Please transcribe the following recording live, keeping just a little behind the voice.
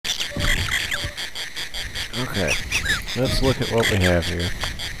Okay, let's look at what we have here.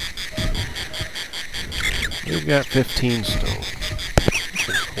 We've got 15 stone.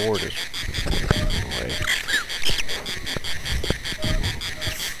 The cord is away.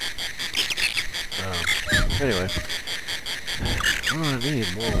 Anyway, I need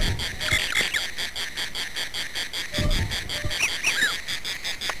more.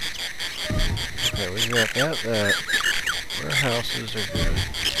 Okay, we've got that. Warehouses are good.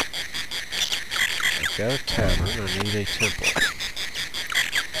 I've got a tavern. I need a temple.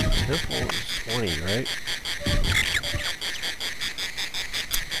 Temple is 20, right?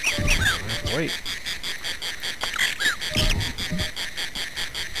 Wait.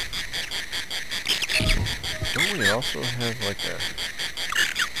 Don't we also have like a...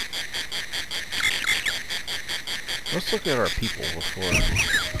 Let's look at our people before...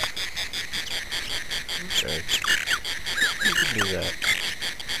 Okay. We can do that.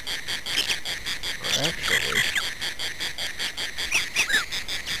 Or actually...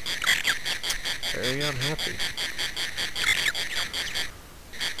 Very unhappy.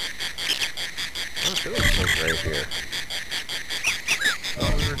 Not doing so great here.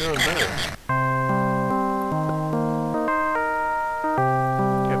 Oh, we were doing better.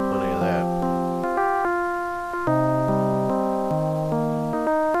 Get plenty of that.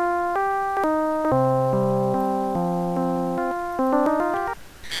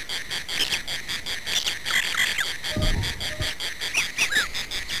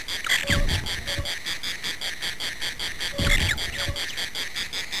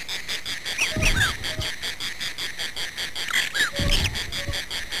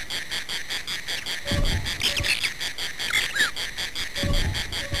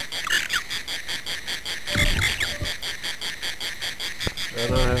 Do I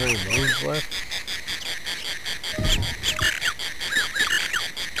not have any moves left?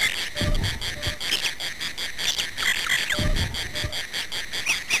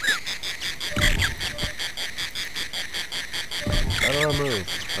 How do I move?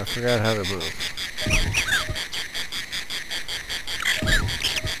 I forgot how to move.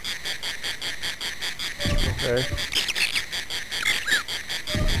 Okay.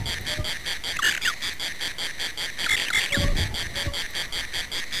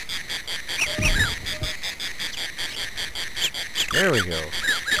 There we go.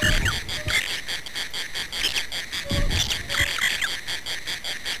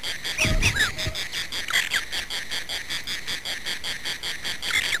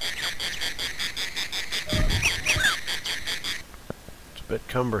 It's a bit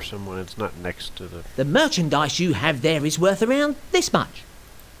cumbersome when it's not next to the... The merchandise you have there is worth around this much.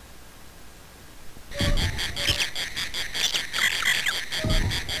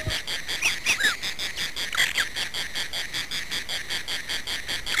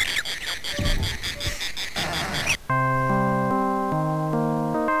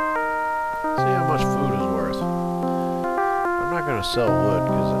 Sell wood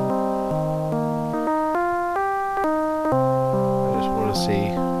because I just want to see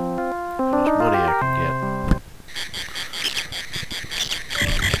how much money I can get.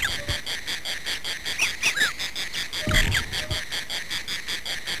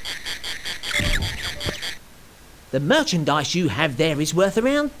 The merchandise you have there is worth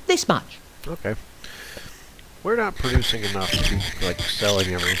around this much. Okay. We're not producing enough to be like selling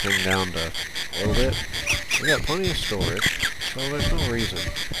everything down to a little bit. We got plenty of storage. So there's no reason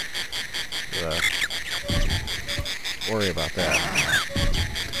to worry about that.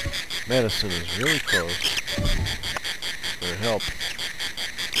 Medicine is really close. It's going to help.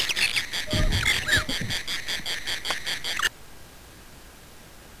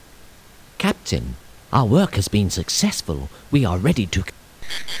 Captain, our work has been successful. We are ready to...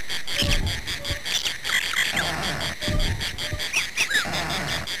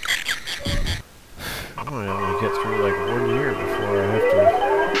 I might only get through like 1 year before I have to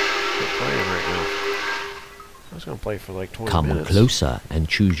quit playing right now. I was going to play for like 20 minutes. Come closer and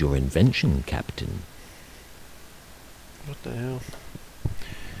choose your invention, Captain. What the hell?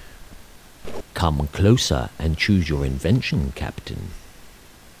 Come closer and choose your invention, Captain.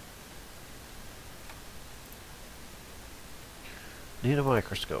 Need a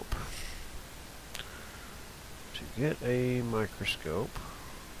microscope. To get a microscope,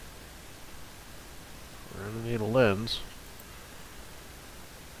 we're going to need a lens.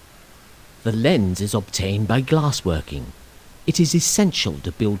 The lens is obtained by glassworking. It is essential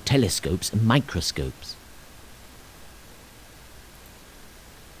to build telescopes and microscopes.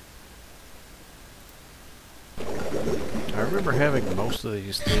 I remember having most of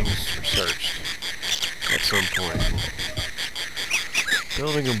these things researched at some point.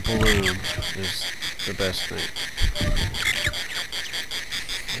 Building a balloon is the best thing.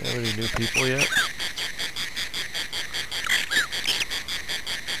 Do you have any new people yet?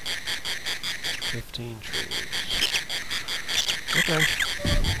 "15 trees." Okay.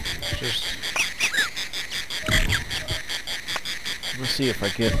 Just... let's see if I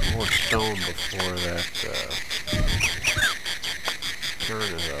get more stone before that, turn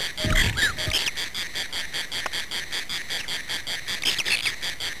is up.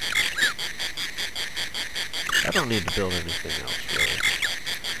 I don't need to build anything else, really.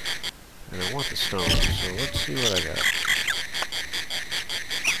 And I want the stone, so let's see what I got.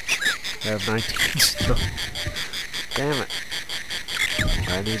 I have 19 stone. Damn it.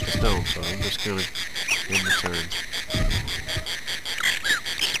 I need the stone, so I'm just gonna end the turn.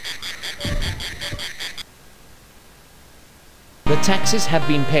 The taxes have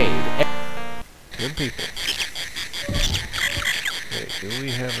been paid. 10 people. Okay, do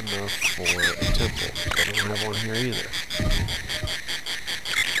we have enough for a temple? I don't have one here either.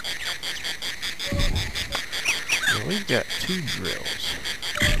 Well, we've got 2 drills.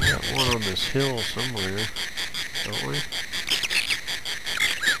 We got one on this hill somewhere, don't we?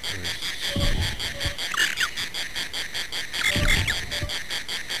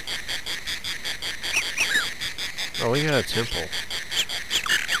 Oh, we got a temple.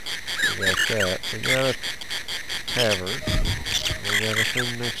 We got that. We got a tavern. We got a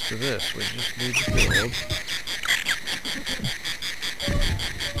thing next to this. We just need to build.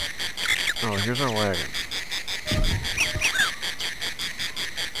 Oh, here's our wagon.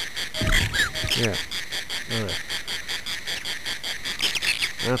 Yeah. Good.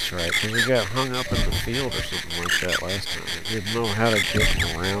 That's right, because we got hung up in the field or something like that last time. We didn't know how to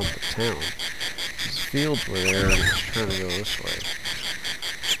get around the town. These fields were there and it's trying to go this way.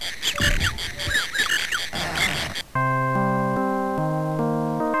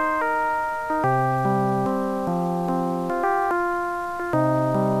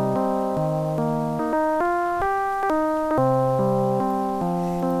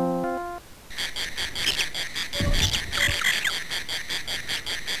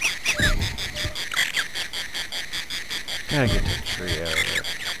 Gotta get that tree out of there.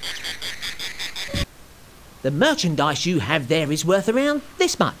 The merchandise you have there is worth around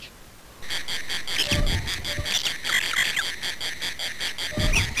this much.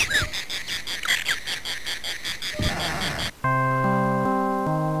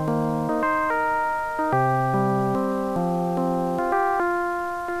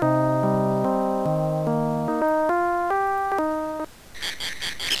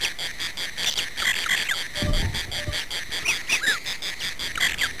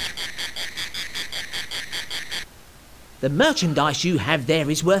 The merchandise you have there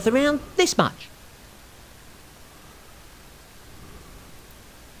is worth around this much.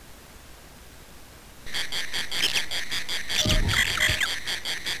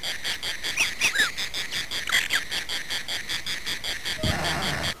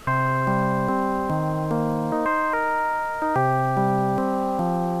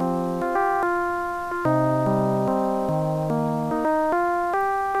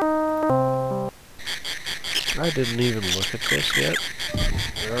 I didn't even look at this yet.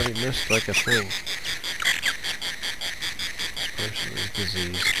 I already missed like a thing. This person is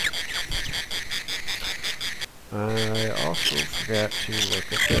diseased. I also forgot to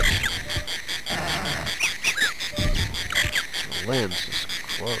look at this. The lens is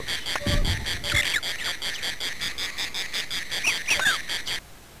close.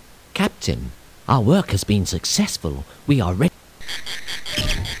 Captain, our work has been successful. We are ready.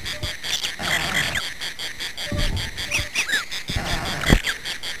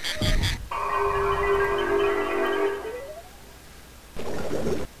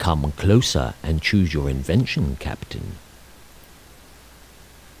 Come closer and choose your invention, Captain.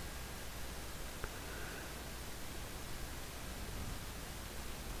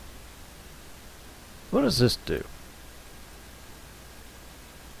 What does this do?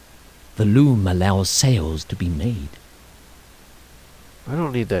 The loom allows sails to be made. I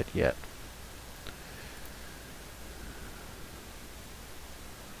don't need that yet.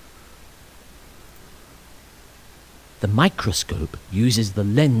 The microscope uses the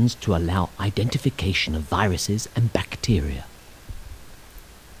lens to allow identification of viruses and bacteria.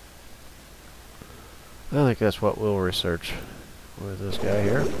 I think that's what we'll research with this guy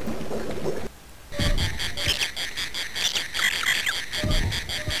here.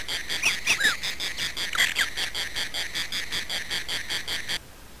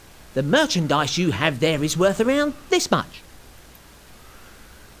 The merchandise you have there is worth around this much.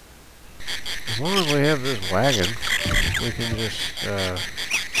 As long as we have this wagon, we can just, oh,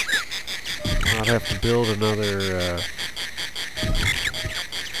 not have to build another,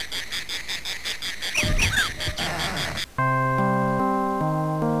 I'm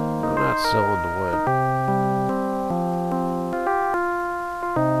not selling the wood.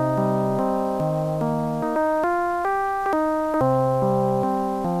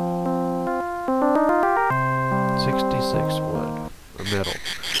 Wood or metal.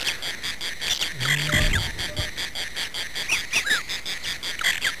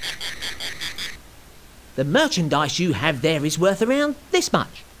 The merchandise you have there is worth around this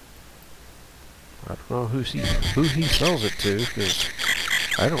much. I don't know who he sells it to, because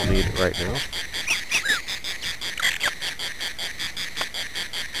I don't need it right now.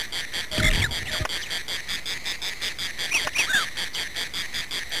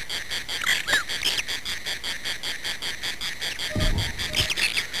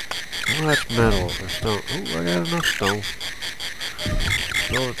 How much metal or stone? Oh, I got enough stone.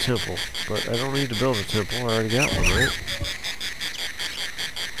 Build a temple, but I don't need to build a temple. I already got one, right?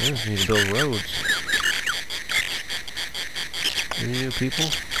 I just need to build roads. Any new people?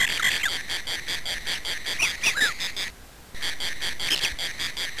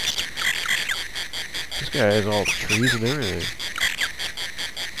 This guy has all the trees and everything.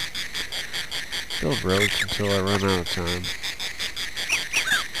 Build roads until I run out of time.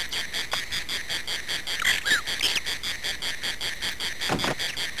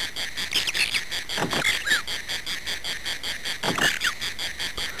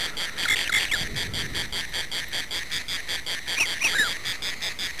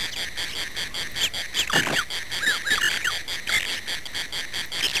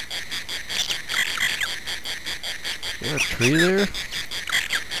 Is there a tree there?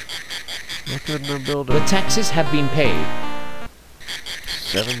 Why couldn't I build The a... taxes have been paid.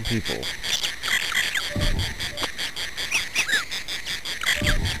 7 people.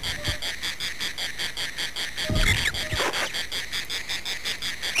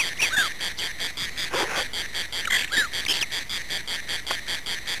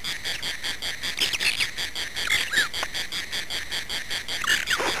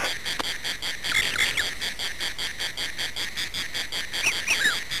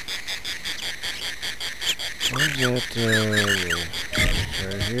 Where's that,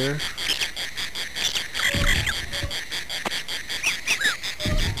 right here?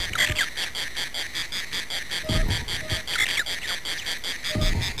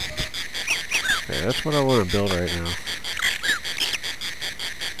 Okay, that's what I want to build right now.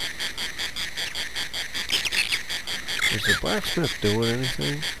 Is the blacksmith doing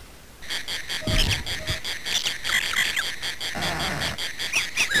anything?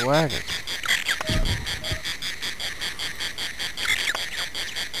 Wagon.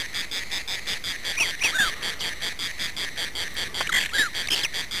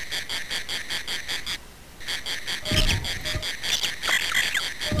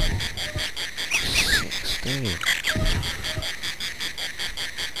 Damn.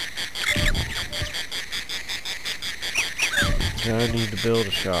 Now I need to build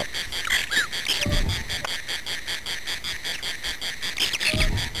a shop.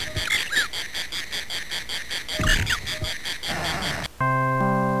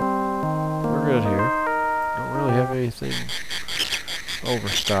 We're good here. Don't really have anything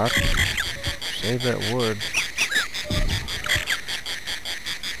overstocked. Save that wood.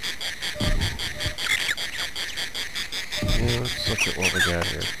 Yeah, let's look at what we got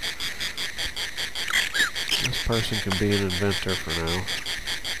here. This person can be an inventor for now.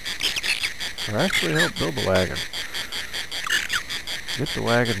 Or actually help build the wagon. Get the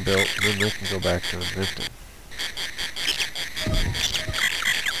wagon built, and then they can go back to inventing.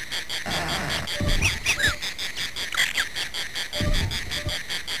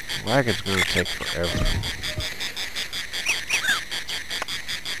 The wagon's gonna take forever.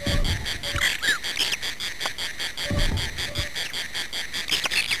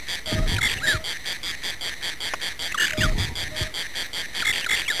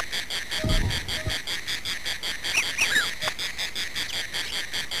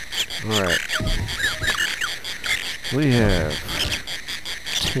 Alright. We have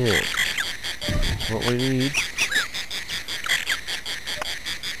 10. That's what we need.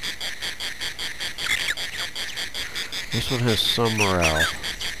 This one has some morale.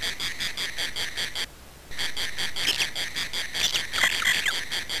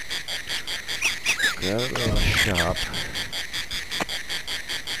 Got a little shop.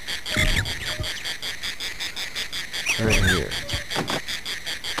 Right here.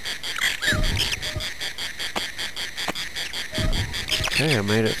 Okay, I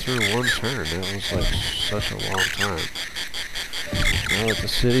made it through one turn. That was like such a long time. Now that the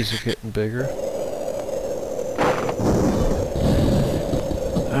cities are getting bigger.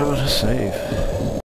 I'm gonna save.